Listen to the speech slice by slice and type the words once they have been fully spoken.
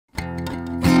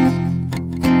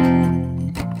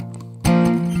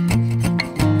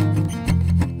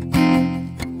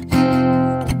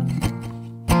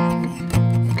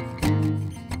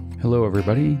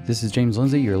everybody. This is James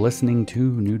Lindsay. You're listening to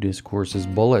New Discourses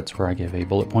Bullets, where I give a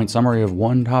bullet point summary of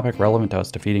one topic relevant to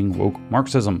us defeating woke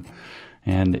Marxism.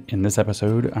 And in this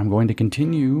episode, I'm going to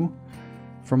continue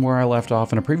from where I left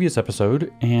off in a previous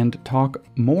episode and talk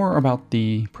more about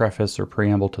the preface or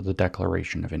preamble to the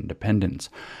Declaration of Independence.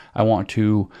 I want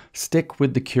to stick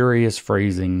with the curious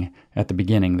phrasing at the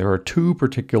beginning. There are two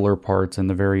particular parts in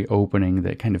the very opening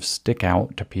that kind of stick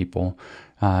out to people.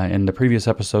 In the previous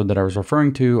episode that I was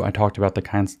referring to, I talked about the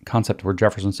concept where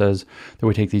Jefferson says that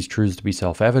we take these truths to be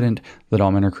self-evident, that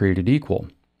all men are created equal.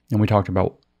 And we talked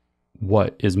about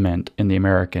what is meant in the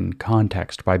American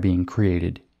context by being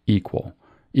created equal.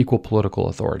 Equal political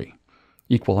authority,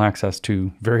 equal access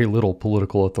to very little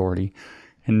political authority,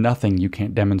 and nothing you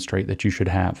can't demonstrate that you should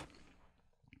have.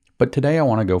 But today I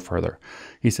want to go further.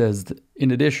 He says, in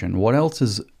addition, what else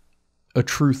is a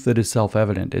truth that is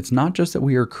self-evident? It's not just that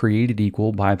we are created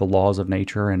equal by the laws of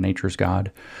nature and nature's God.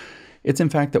 It's in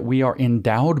fact that we are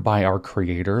endowed by our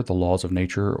Creator, the laws of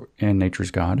nature and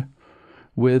nature's God,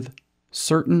 with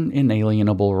certain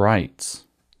inalienable rights.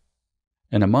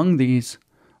 And among these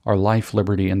are life,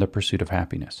 liberty, and the pursuit of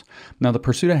happiness. Now, the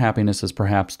pursuit of happiness is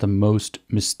perhaps the most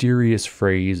mysterious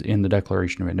phrase in the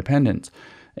Declaration of Independence.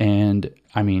 And,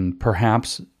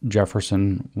 perhaps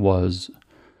Jefferson was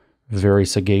very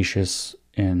sagacious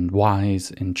and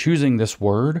wise in choosing this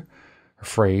word or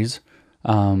phrase,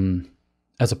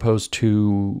 as opposed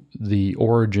to the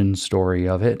origin story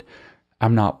of it.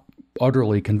 I'm not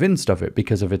utterly convinced of it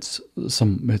because of its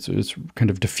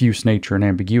kind of diffuse nature and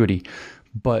ambiguity.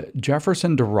 But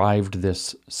Jefferson derived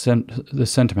this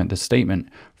statement,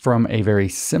 from a very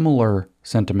similar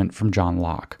sentiment from John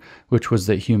Locke, which was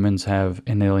that humans have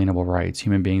inalienable rights.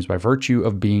 Human beings, by virtue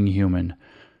of being human,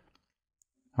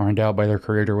 are endowed by their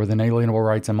Creator with inalienable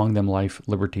rights, among them life,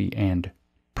 liberty, and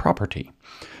property.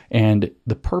 And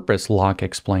the purpose, Locke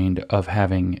explained, of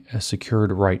having a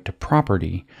secured right to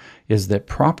property is that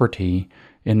property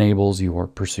enables your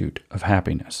pursuit of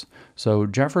happiness. So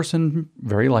Jefferson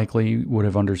very likely would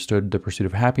have understood the pursuit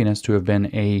of happiness to have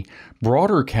been a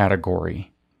broader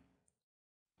category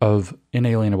of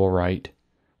inalienable right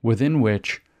within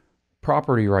which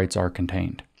property rights are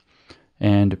contained.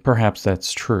 And perhaps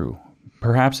that's true.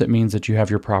 Perhaps it means that you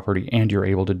have your property and you're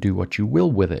able to do what you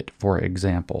will with it, for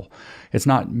example. It's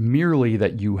not merely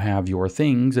that you have your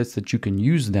things, it's that you can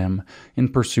use them in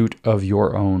pursuit of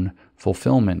your own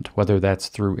fulfillment, whether that's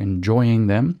through enjoying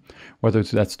them, whether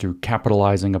that's through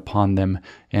capitalizing upon them,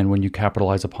 and when you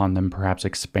capitalize upon them, perhaps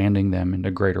expanding them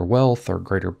into greater wealth or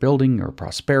greater building or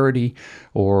prosperity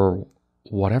or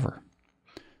whatever.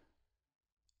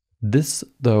 This,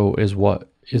 though, is what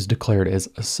is declared as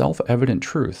a self-evident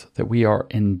truth, that we are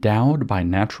endowed by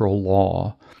natural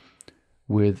law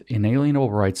with inalienable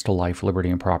rights to life,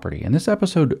 liberty, and property. And this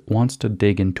episode wants to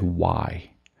dig into why.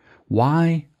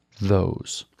 Why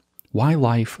those? Why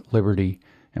life, liberty,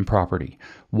 and property?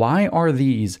 Why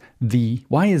is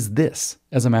this,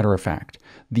 as a matter of fact,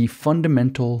 the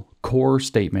fundamental core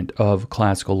statement of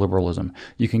classical liberalism?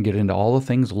 You can get into all the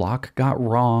things Locke got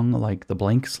wrong, like the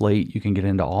blank slate. You can get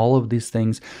into all of these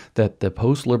things that the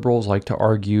post-liberals like to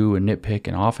argue and nitpick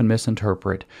and often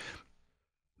misinterpret,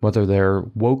 whether they're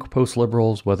woke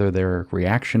post-liberals, whether they're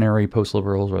reactionary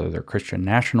post-liberals, whether they're Christian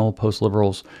national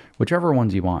post-liberals, whichever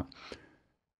ones you want.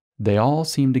 They all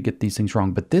seem to get these things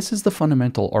wrong, but this is the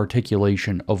fundamental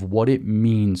articulation of what it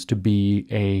means to be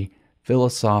a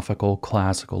philosophical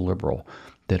classical liberal,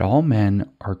 that all men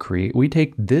are created. We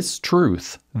take this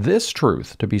truth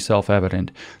to be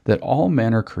self-evident, that all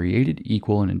men are created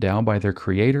equal and endowed by their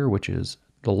Creator, which is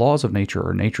the laws of nature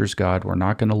or nature's God. We're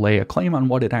not going to lay a claim on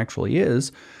what it actually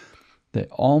is, that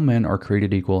all men are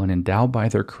created equal and endowed by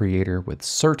their Creator with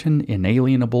certain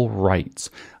inalienable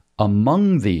rights.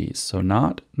 Among these, so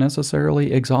not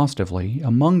necessarily exhaustively,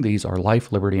 among these are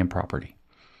life, liberty, and property.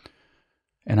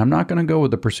 And I'm not going to go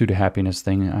with the pursuit of happiness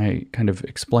thing. I kind of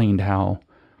explained how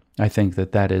I think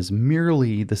that is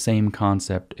merely the same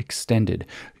concept extended.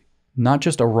 Not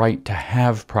just a right to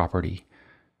have property,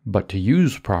 but to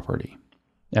use property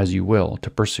as you will to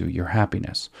pursue your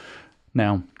happiness.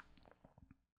 Now,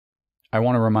 I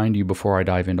want to remind you before I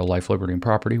dive into life, liberty, and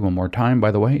property one more time,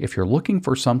 by the way, if you're looking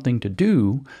for something to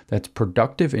do that's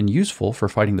productive and useful for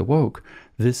fighting the woke,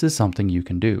 this is something you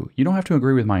can do. You don't have to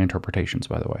agree with my interpretations,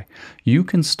 by the way. You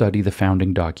can study the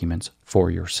founding documents for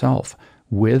yourself,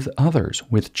 with others,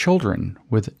 with children,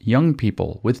 with young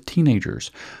people, with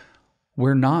teenagers.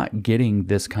 We're not getting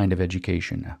this kind of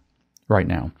education right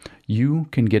now. You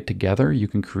can get together, you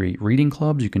can create reading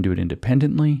clubs, you can do it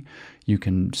independently, you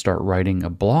can start writing a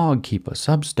blog, keep a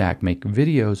Substack, make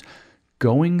videos.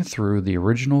 going through the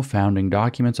original founding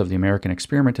documents of the American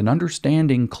experiment and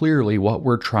understanding clearly what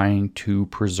we're trying to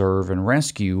preserve and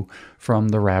rescue from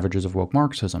the ravages of woke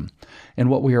Marxism. And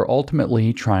what we are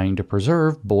ultimately trying to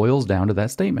preserve boils down to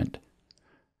that statement.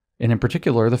 And in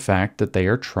particular, the fact that they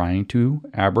are trying to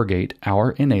abrogate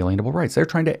our inalienable rights. They're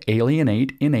trying to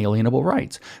alienate inalienable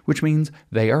rights, which means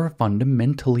they are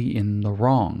fundamentally in the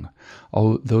wrong.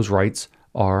 Oh, those rights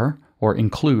are, or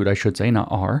include, I should say, not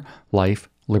are, life,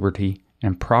 liberty,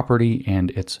 and property,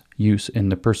 and its use in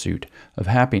the pursuit of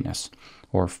happiness,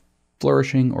 or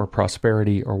flourishing, or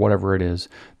prosperity, or whatever it is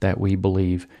that we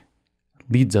believe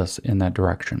leads us in that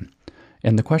direction.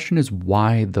 And the question is,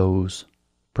 why those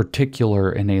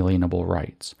particular inalienable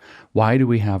rights? Why do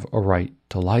we have a right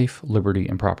to life, liberty,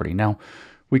 and property? Now,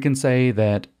 we can say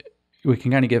that we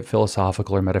can kind of get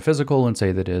philosophical or metaphysical and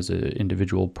say that as an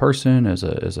individual person, as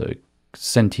a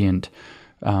sentient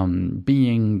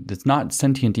being that's not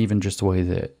sentient even just the way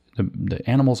that the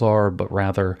animals are, but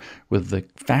rather with the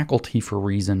faculty for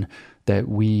reason, that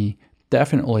we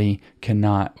definitely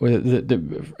cannot.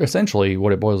 Essentially,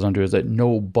 what it boils down to is that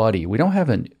we don't have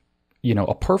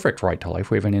a perfect right to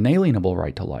life. We have an inalienable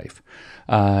right to life,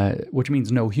 which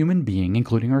means no human being,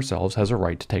 including ourselves, has a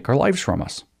right to take our lives from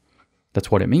us. That's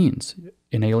what it means.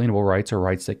 Inalienable rights are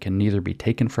rights that can neither be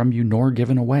taken from you nor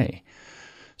given away.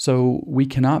 So we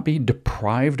cannot be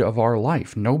deprived of our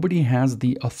life. Nobody has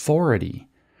the authority,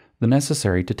 the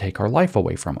necessary to take our life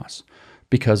away from us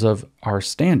because of our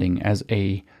standing as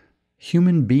a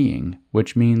human being,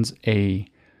 which means a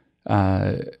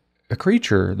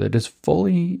creature that is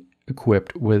fully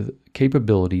equipped with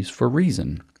capabilities for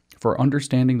reason, for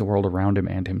understanding the world around him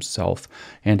and himself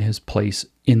and his place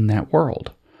in that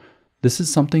world. This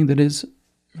is something that is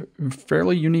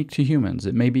fairly unique to humans.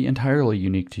 It may be entirely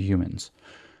unique to humans.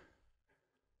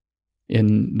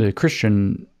 In the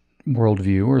Christian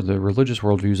worldview or the religious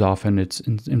worldviews, often it's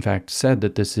in fact said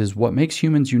that this is what makes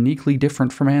humans uniquely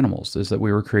different from animals, is that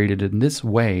we were created in this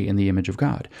way in the image of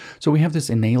God. So we have this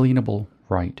inalienable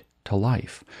right to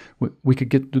life. We could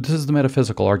get, this is the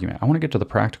metaphysical argument. I want to get to the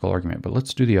practical argument, but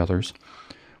let's do the others.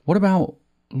 What about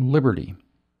liberty?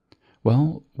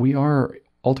 Well, we are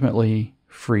ultimately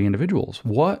free individuals.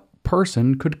 What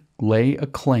person could lay a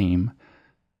claim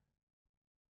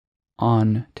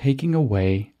on taking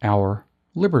away our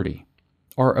liberty,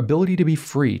 our ability to be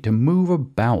free, to move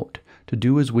about, to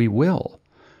do as we will?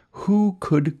 Who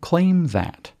could claim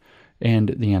that?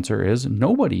 And the answer is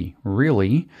nobody,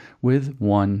 really, with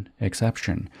one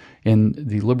exception. In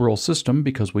the liberal system,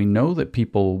 because we know that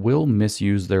people will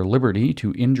misuse their liberty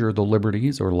to injure the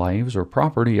liberties or lives or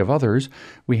property of others,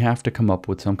 we have to come up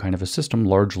with some kind of a system,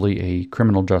 largely a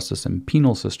criminal justice and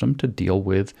penal system, to deal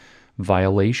with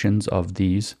violations of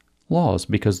these laws,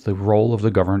 because the role of the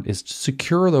government is to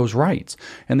secure those rights.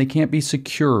 And they can't be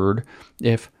secured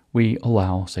if we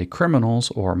allow, say, criminals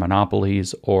or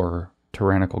monopolies or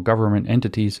tyrannical government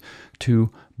entities to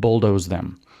bulldoze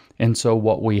them. And so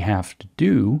what we have to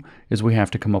do is we have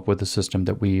to come up with a system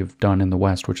that we've done in the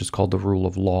West, which is called the rule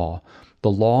of law. The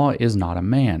law is not a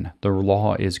man. The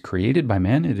law is created by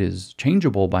men. It is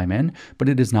changeable by men, but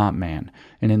it is not man.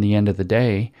 And in the end of the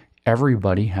day,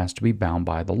 everybody has to be bound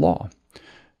by the law.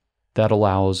 That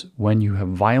allows, when you have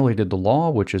violated the law,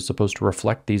 which is supposed to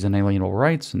reflect these inalienable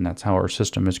rights, and that's how our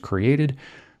system is created,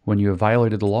 when you have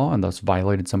violated the law and thus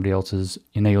violated somebody else's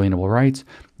inalienable rights,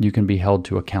 you can be held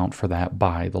to account for that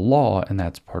by the law, and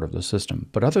that's part of the system.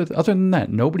 But other than that,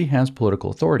 nobody has political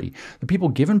authority. The people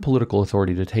given political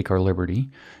authority to take our liberty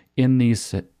in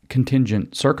these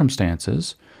contingent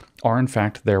circumstances are in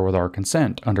fact there with our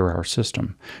consent under our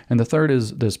system. And the third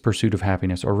is this pursuit of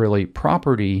happiness, or really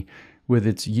property with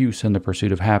its use in the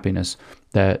pursuit of happiness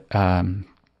that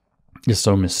is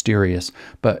so mysterious.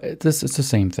 But it's the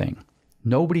same thing.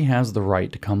 Nobody has the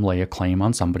right to come lay a claim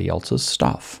on somebody else's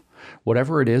stuff.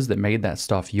 Whatever it is that made that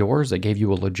stuff yours, that gave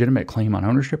you a legitimate claim on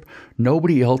ownership,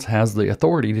 nobody else has the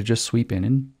authority to just sweep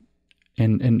in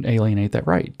and alienate that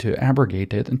right, to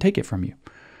abrogate it and take it from you.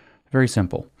 Very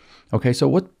simple. Okay, so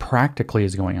what practically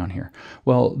is going on here?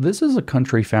 Well, this is a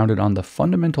country founded on the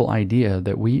fundamental idea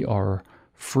that we are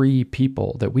free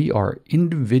people, that we are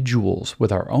individuals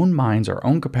with our own minds, our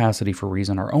own capacity for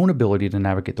reason, our own ability to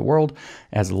navigate the world,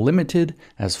 as limited,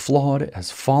 as flawed, as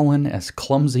fallen, as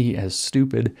clumsy, as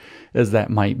stupid as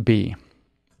that might be.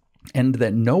 And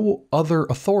that no other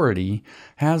authority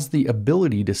has the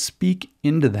ability to speak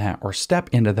into that, or step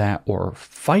into that, or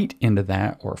fight into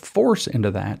that, or force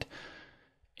into that,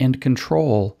 and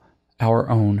control our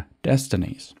own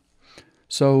destinies.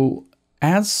 So,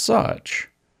 as such,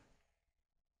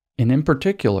 and in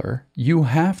particular, you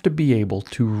have to be able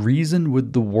to reason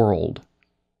with the world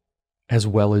as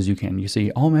well as you can. You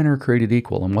see, all men are created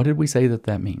equal. And what did we say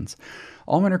that means?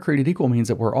 All men are created equal means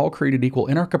that we're all created equal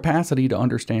in our capacity to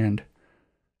understand,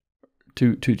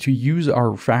 to use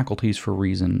our faculties for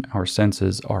reason, our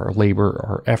senses, our labor,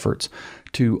 our efforts,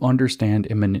 to understand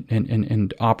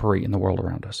and operate in the world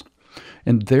around us.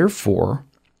 And therefore,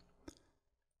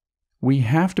 we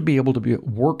have to be able to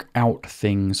work out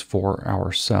things for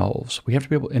ourselves. We have to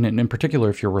be able, and in particular,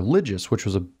 if you're religious, which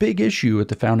was a big issue at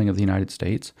the founding of the United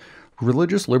States,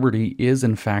 religious liberty is,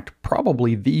 in fact,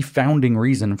 probably the founding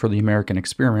reason for the American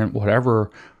experiment,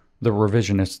 whatever the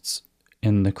revisionists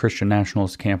in the Christian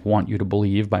nationalist camp want you to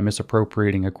believe by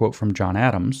misappropriating a quote from John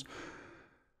Adams.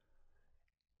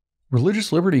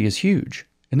 Religious liberty is huge,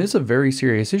 and this is a very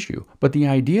serious issue. But the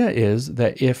idea is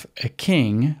that if a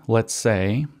king, let's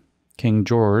say King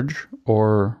George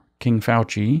or King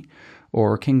Fauci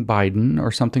or King Biden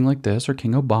or something like this, or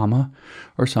King Obama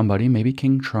or somebody, maybe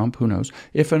King Trump, who knows,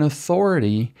 if an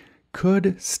authority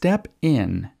could step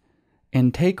in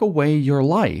and take away your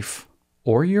life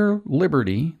or your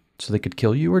liberty, so they could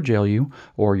kill you or jail you,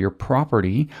 or your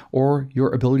property, or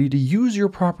your ability to use your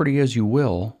property as you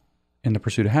will in the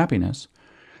pursuit of happiness,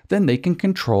 then they can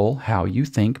control how you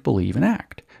think, believe, and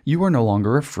act. You are no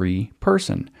longer a free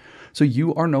person. So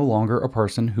you are no longer a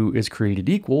person who is created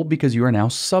equal because you are now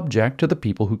subject to the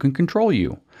people who can control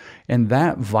you. And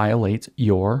that violates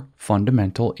your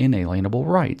fundamental inalienable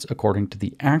rights, according to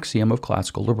the axiom of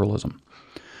classical liberalism.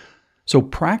 So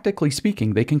practically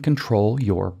speaking, they can control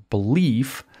your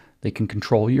belief, they can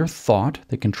control your thought,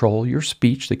 they control your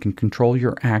speech, they can control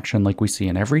your action, like we see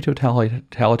in every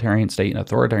totalitarian state and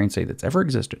authoritarian state that's ever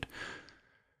existed,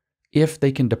 if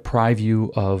they can deprive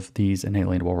you of these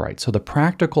inalienable rights. So the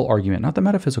practical argument, not the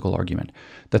metaphysical argument,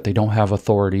 that they don't have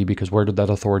authority because where did that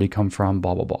authority come from,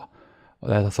 blah, blah, blah.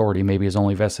 That authority maybe is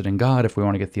only vested in God if we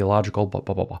want to get theological, blah,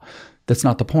 blah, blah, blah. That's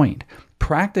not the point.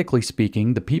 Practically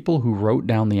speaking, the people who wrote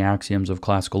down the axioms of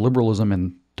classical liberalism,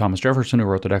 and Thomas Jefferson, who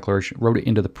wrote it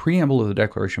into the preamble of the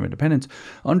Declaration of Independence,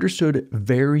 understood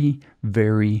very,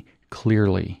 very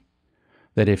clearly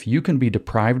that if you can be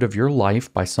deprived of your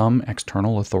life by some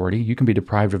external authority, you can be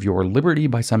deprived of your liberty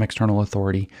by some external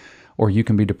authority, or you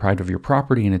can be deprived of your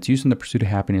property and its use in the pursuit of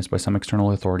happiness by some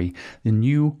external authority, then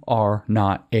you are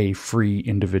not a free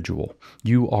individual.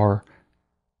 You are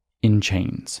in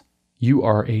chains. You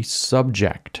are a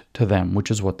subject to them,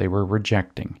 which is what they were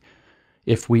rejecting.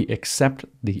 If we accept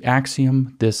the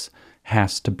axiom, this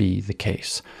has to be the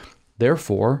case.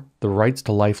 Therefore, the rights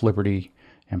to life, liberty,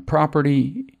 and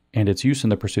property and its use in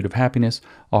the pursuit of happiness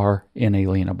are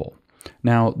inalienable.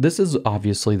 Now, this is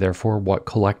obviously, therefore, what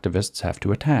collectivists have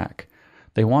to attack.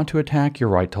 They want to attack your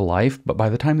right to life, but by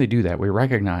the time they do that, we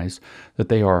recognize that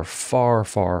they are far,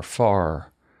 far,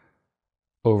 far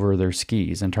over their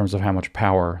skis in terms of how much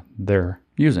power they're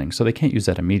using. So they can't use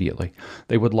that immediately.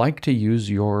 They would like to use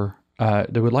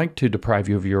they would like to deprive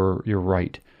you of your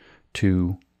right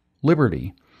to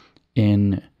liberty.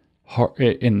 In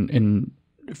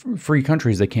free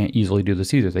countries, they can't easily do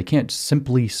this either. They can't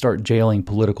simply start jailing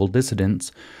political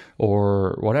dissidents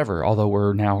or whatever, although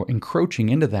we're now encroaching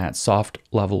into that soft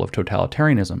level of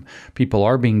totalitarianism. People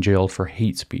are being jailed for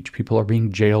hate speech. People are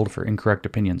being jailed for incorrect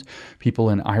opinions. People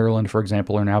in Ireland, for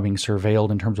example, are now being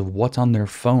surveilled in terms of what's on their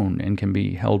phone and can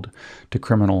be held to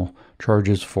criminal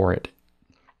charges for it,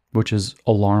 which is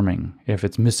alarming if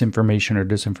it's misinformation or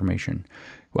disinformation.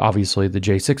 Obviously, the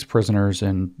J6 prisoners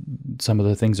and some of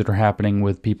the things that are happening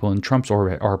with people in Trump's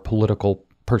orbit are political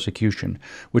persecution,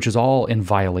 which is all in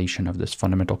violation of this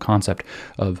fundamental concept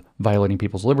of violating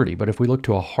people's liberty. But if we look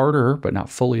to a harder but not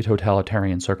fully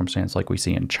totalitarian circumstance like we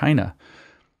see in China,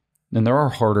 then there are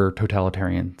harder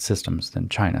totalitarian systems than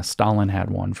China. Stalin had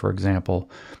one, for example.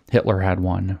 Hitler had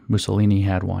one. Mussolini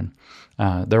had one.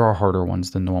 There are harder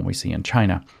ones than the one we see in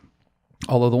China.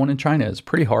 Although the one in China is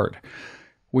pretty hard.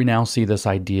 We now see this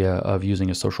idea of using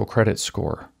a social credit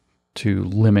score to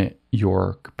limit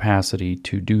your capacity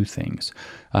to do things.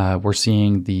 We're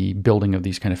seeing the building of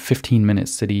these kind of 15-minute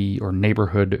city or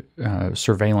neighborhood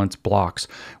surveillance blocks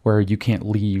where you can't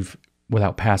leave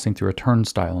without passing through a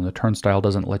turnstile, and the turnstile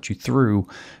doesn't let you through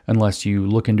unless you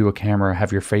look into a camera,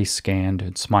 have your face scanned,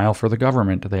 and smile for the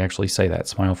government. They actually say that,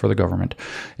 smile for the government,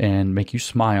 and make you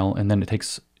smile, and then it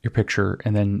takes your picture,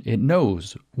 and then it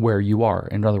knows where you are.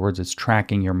 In other words, it's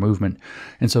tracking your movement.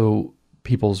 And so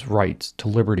people's rights to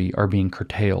liberty are being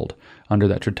curtailed under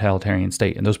that totalitarian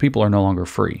state. And those people are no longer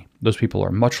free. Those people are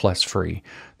much less free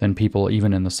than people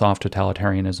even in the soft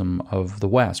totalitarianism of the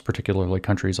West, particularly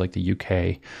countries like the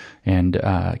UK and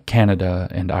Canada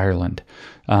and Ireland.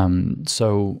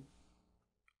 So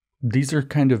these are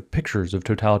kind of pictures of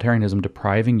totalitarianism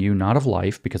depriving you not of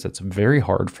life, because it's very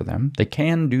hard for them. They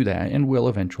can do that and will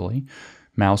eventually.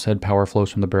 Mao said power flows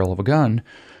from the barrel of a gun,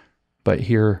 but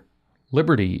here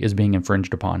liberty is being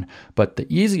infringed upon. But the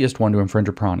easiest one to infringe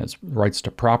upon is rights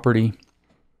to property,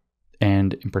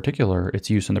 and in particular, its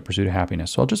use in the pursuit of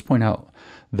happiness. So I'll just point out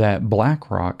that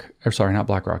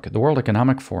the World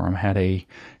Economic Forum had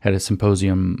a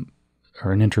symposium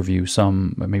or an interview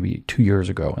maybe 2 years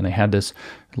ago, and they had this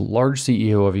large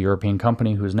CEO of a European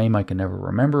company whose name I can never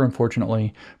remember,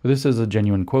 unfortunately, but this is a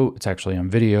genuine quote. It's actually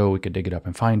on video. We could dig it up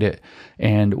and find it.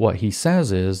 And what he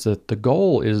says is that the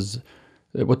goal is,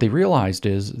 what they realized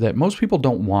is that most people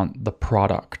don't want the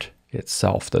product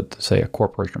itself that, say, a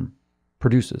corporation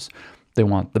produces. They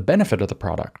want the benefit of the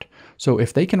product. So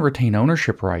if they can retain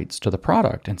ownership rights to the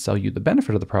product and sell you the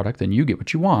benefit of the product, then you get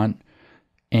what you want,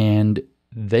 and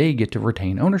they get to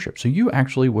retain ownership. So you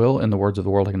actually will, in the words of the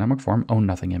World Economic Forum, own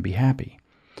nothing and be happy,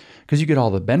 because you get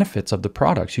all the benefits of the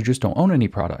products. You just don't own any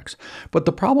products. But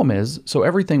the problem is, so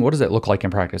everything, what does that look like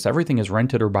in practice? Everything is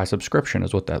rented or by subscription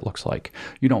is what that looks like.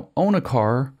 You don't own a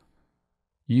car.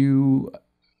 You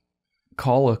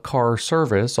call a car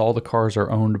service. All the cars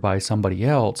are owned by somebody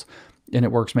else, and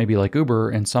it works maybe like Uber,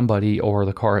 and somebody or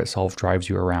the car itself drives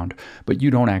you around, but you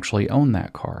don't actually own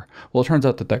that car. Well, it turns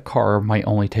out that that car might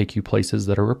only take you places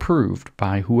that are approved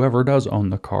by whoever does own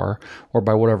the car, or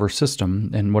by whatever system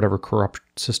and whatever corrupt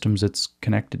systems it's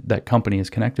connected, that company is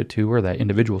connected to, or that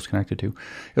individual is connected to.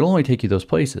 It'll only take you those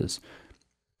places.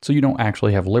 So you don't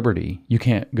actually have liberty. You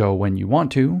can't go when you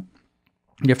want to.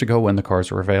 You have to go when the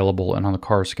cars are available and on the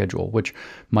car schedule, which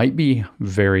might be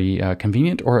very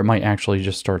convenient, or it might actually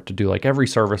just start to do like every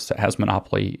service that has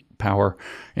monopoly power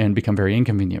and become very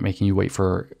inconvenient, making you wait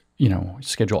for,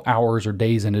 schedule hours or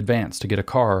days in advance to get a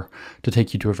car to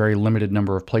take you to a very limited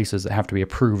number of places that have to be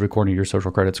approved according to your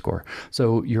social credit score.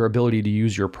 So your ability to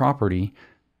use your property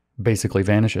basically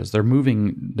vanishes.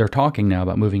 They're talking now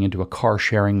about moving into a car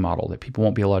sharing model, that people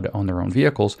won't be allowed to own their own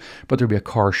vehicles, but there'll be a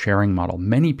car sharing model.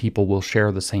 Many people will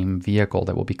share the same vehicle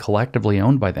that will be collectively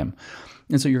owned by them.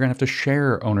 And so you're going to have to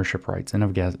share ownership rights.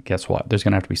 And guess what? There's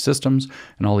going to have to be systems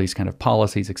and all these kind of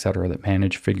policies, et cetera,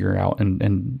 that figure out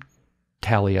and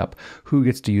tally up who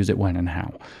gets to use it when and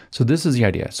how. So this is the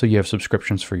idea. So you have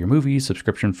subscriptions for your movies,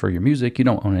 subscription for your music. You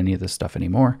don't own any of this stuff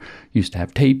anymore. You used to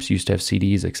have tapes, you used to have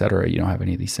CDs, etc. You don't have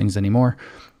any of these things anymore.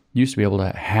 You used to be able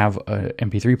to have an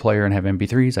MP3 player and have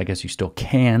MP3s. I guess you still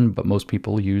can, but most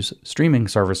people use streaming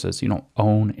services. You don't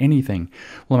own anything.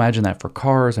 Well, imagine that for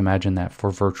cars. Imagine that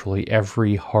for virtually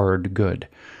every hard good.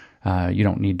 You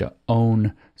don't need to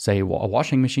own, say, a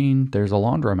washing machine. There's a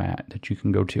laundromat that you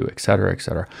can go to, et cetera, et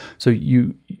cetera. So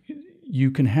you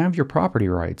can have your property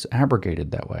rights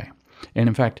abrogated that way. And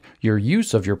in fact, your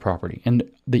use of your property. And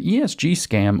the ESG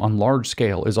scam on large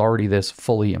scale is already this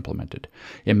fully implemented.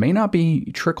 It may not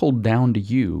be trickled down to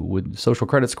you with social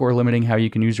credit score limiting how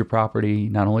you can use your property,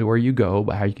 not only where you go,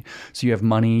 but so you have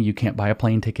money, you can't buy a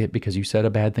plane ticket because you said a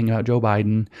bad thing about Joe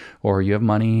Biden, or you have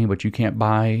money, but you can't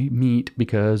buy meat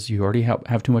because you already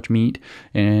have too much meat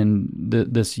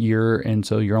this year, and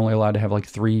so you're only allowed to have like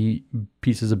 3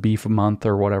 pieces of beef a month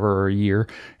or whatever, or a year,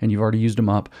 and you've already used them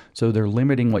up. So they're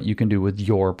limiting what you can do with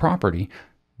your property.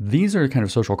 These are kind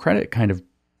of social credit kind of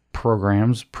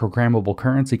programs, programmable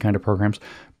currency kind of programs,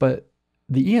 but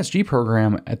the ESG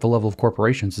program at the level of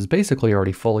corporations is basically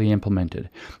already fully implemented.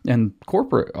 And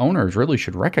corporate owners really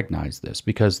should recognize this,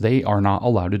 because they are not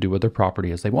allowed to do with their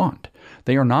property as they want.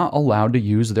 They are not allowed to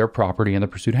use their property in the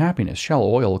pursuit of happiness. Shell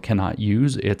Oil cannot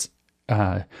use its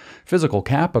physical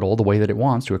capital the way that it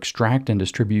wants to extract and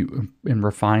distribute and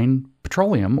refine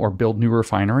petroleum, or build new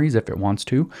refineries if it wants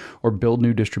to, or build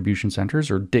new distribution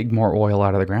centers, or dig more oil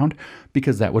out of the ground,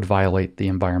 because that would violate the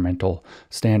environmental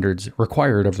standards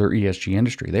required of their ESG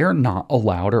industry. They are not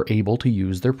allowed or able to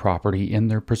use their property in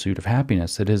their pursuit of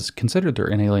happiness. It is considered their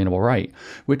inalienable right,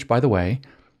 which, by the way,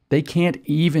 they can't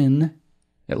even,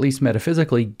 at least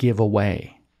metaphysically, give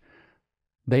away.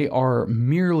 They are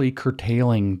merely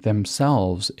curtailing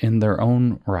themselves in their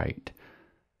own right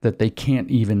that they can't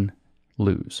even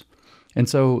lose. And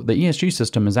so the ESG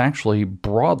system is actually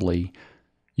broadly,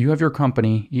 you have your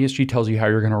company, ESG tells you how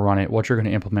you're going to run it, what you're going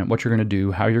to implement, what you're going to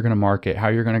do, how you're going to market, how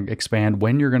you're going to expand,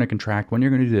 when you're going to contract, when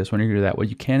you're going to do this, when you're going to do that, what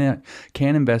you can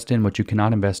invest in, what you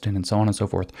cannot invest in, and so on and so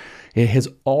forth. It has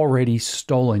already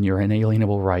stolen your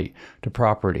inalienable right to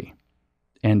property.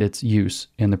 and its use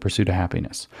in the pursuit of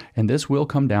happiness. And this will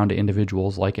come down to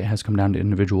individuals like it has come down to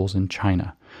individuals in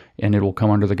China. And it will come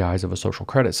under the guise of a social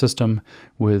credit system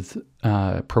with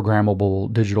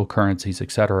programmable digital currencies,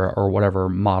 etc., or whatever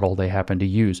model they happen to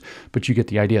use. But you get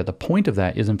the idea. The point of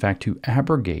that is, in fact, to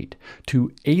abrogate,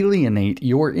 to alienate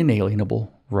your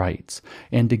inalienable rights,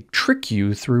 and to trick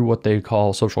you through what they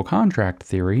call social contract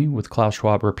theory, with Klaus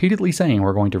Schwab repeatedly saying,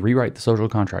 we're going to rewrite the social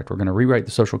contract. We're going to rewrite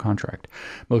the social contract.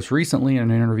 Most recently, in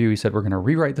an interview, he said, we're going to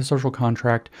rewrite the social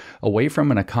contract away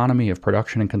from an economy of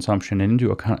production and consumption and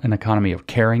into an economy of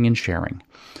caring and sharing.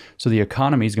 So the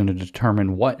economy is going to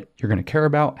determine what you're going to care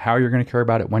about, how you're going to care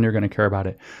about it, when you're going to care about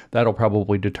it. That'll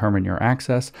probably determine your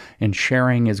access. And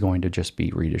sharing is going to just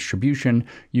be redistribution.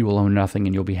 You will own nothing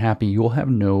and you'll be happy. You will have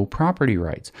no property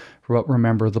rights. But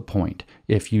remember the point.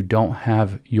 If you don't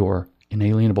have your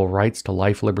inalienable rights to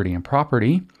life, liberty, and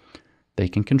property, they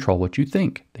can control what you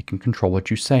think. They can control what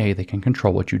you say. They can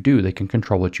control what you do. They can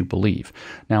control what you believe.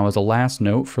 Now, as a last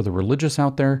note for the religious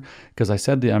out there, because I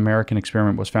said the American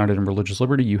experiment was founded in religious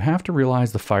liberty, you have to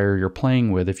realize the fire you're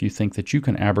playing with if you think that you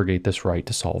can abrogate this right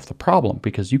to solve the problem,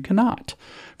 because you cannot.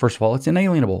 First of all, it's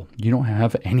inalienable. You don't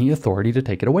have any authority to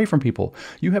take it away from people.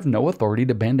 You have no authority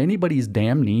to bend anybody's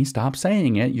damn knee. Stop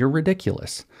saying it. You're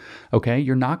ridiculous. Okay?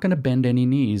 You're not going to bend any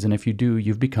knees, and if you do,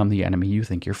 you've become the enemy you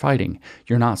think you're fighting.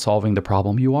 You're not solving the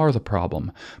problem. You are the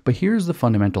problem. But here's the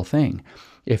fundamental thing.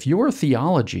 If your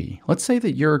theology, let's say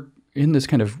that you're in this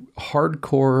kind of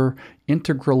hardcore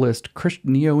integralist,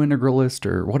 neo-integralist,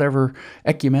 or whatever,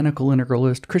 ecumenical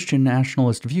integralist, Christian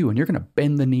nationalist view, and you're going to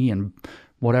bend the knee and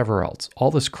whatever else,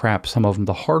 all this crap some of them,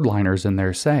 the hardliners in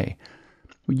there say,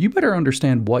 well, you better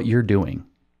understand what you're doing,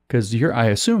 because you're, I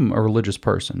assume, a religious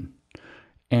person,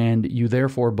 and you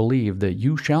therefore believe that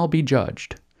you shall be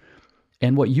judged.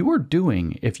 And what you are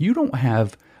doing, if you don't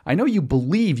have, I know you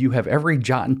believe you have every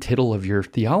jot and tittle of your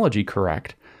theology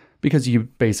correct, because you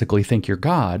basically think you're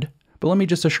God, but let me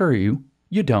just assure you,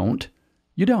 you don't.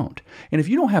 You don't. And if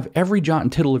you don't have every jot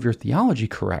and tittle of your theology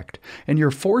correct, and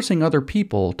you're forcing other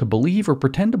people to believe, or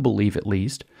pretend to believe at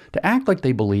least, to act like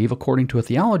they believe according to a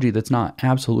theology that's not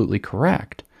absolutely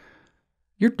correct,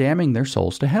 you're damning their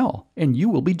souls to hell, and you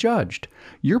will be judged.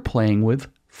 You're playing with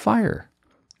fire.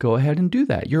 Go ahead and do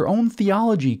that. Your own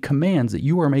theology commands that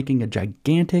you are making a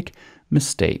gigantic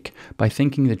mistake by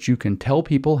thinking that you can tell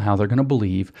people how they're going to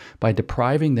believe by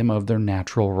depriving them of their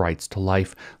natural rights to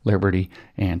life, liberty,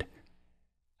 and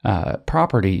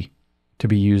property to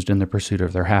be used in the pursuit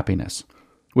of their happiness.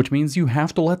 Which means you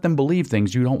have to let them believe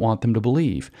things you don't want them to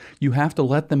believe. You have to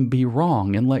let them be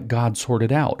wrong and let God sort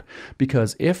it out.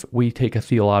 Because if we take a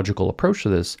theological approach to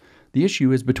this, the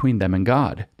issue is between them and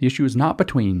God. The issue is not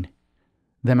between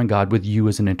them and God with you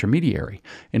as an intermediary.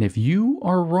 And if you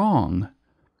are wrong,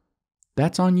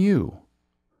 that's on you.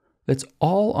 That's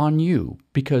all on you,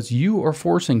 because you are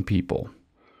forcing people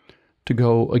to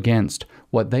go against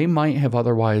what they might have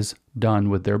otherwise done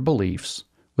with their beliefs,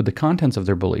 with the contents of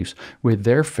their beliefs, with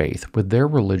their faith, with their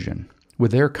religion,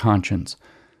 with their conscience,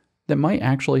 that might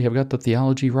actually have got the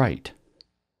theology right.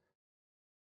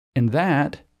 And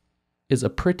that is a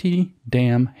pretty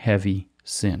damn heavy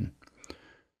sin.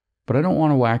 But I don't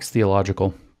want to wax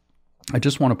theological. I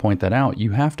just want to point that out.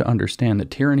 You have to understand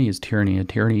that tyranny is tyranny, and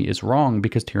tyranny is wrong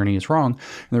because tyranny is wrong.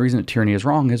 And the reason that tyranny is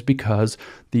wrong is because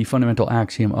the fundamental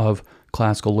axiom of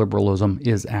classical liberalism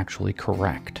is actually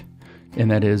correct.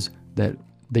 And that is that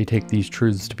they take these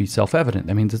truths to be self-evident.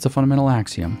 That means it's a fundamental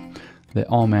axiom that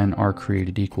all men are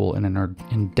created equal and are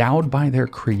endowed by their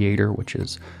creator, which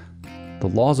is the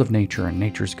laws of nature and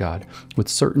nature's God, with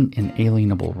certain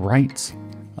inalienable rights.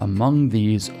 Among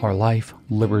these are life,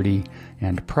 liberty,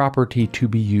 and property to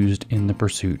be used in the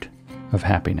pursuit of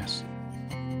happiness.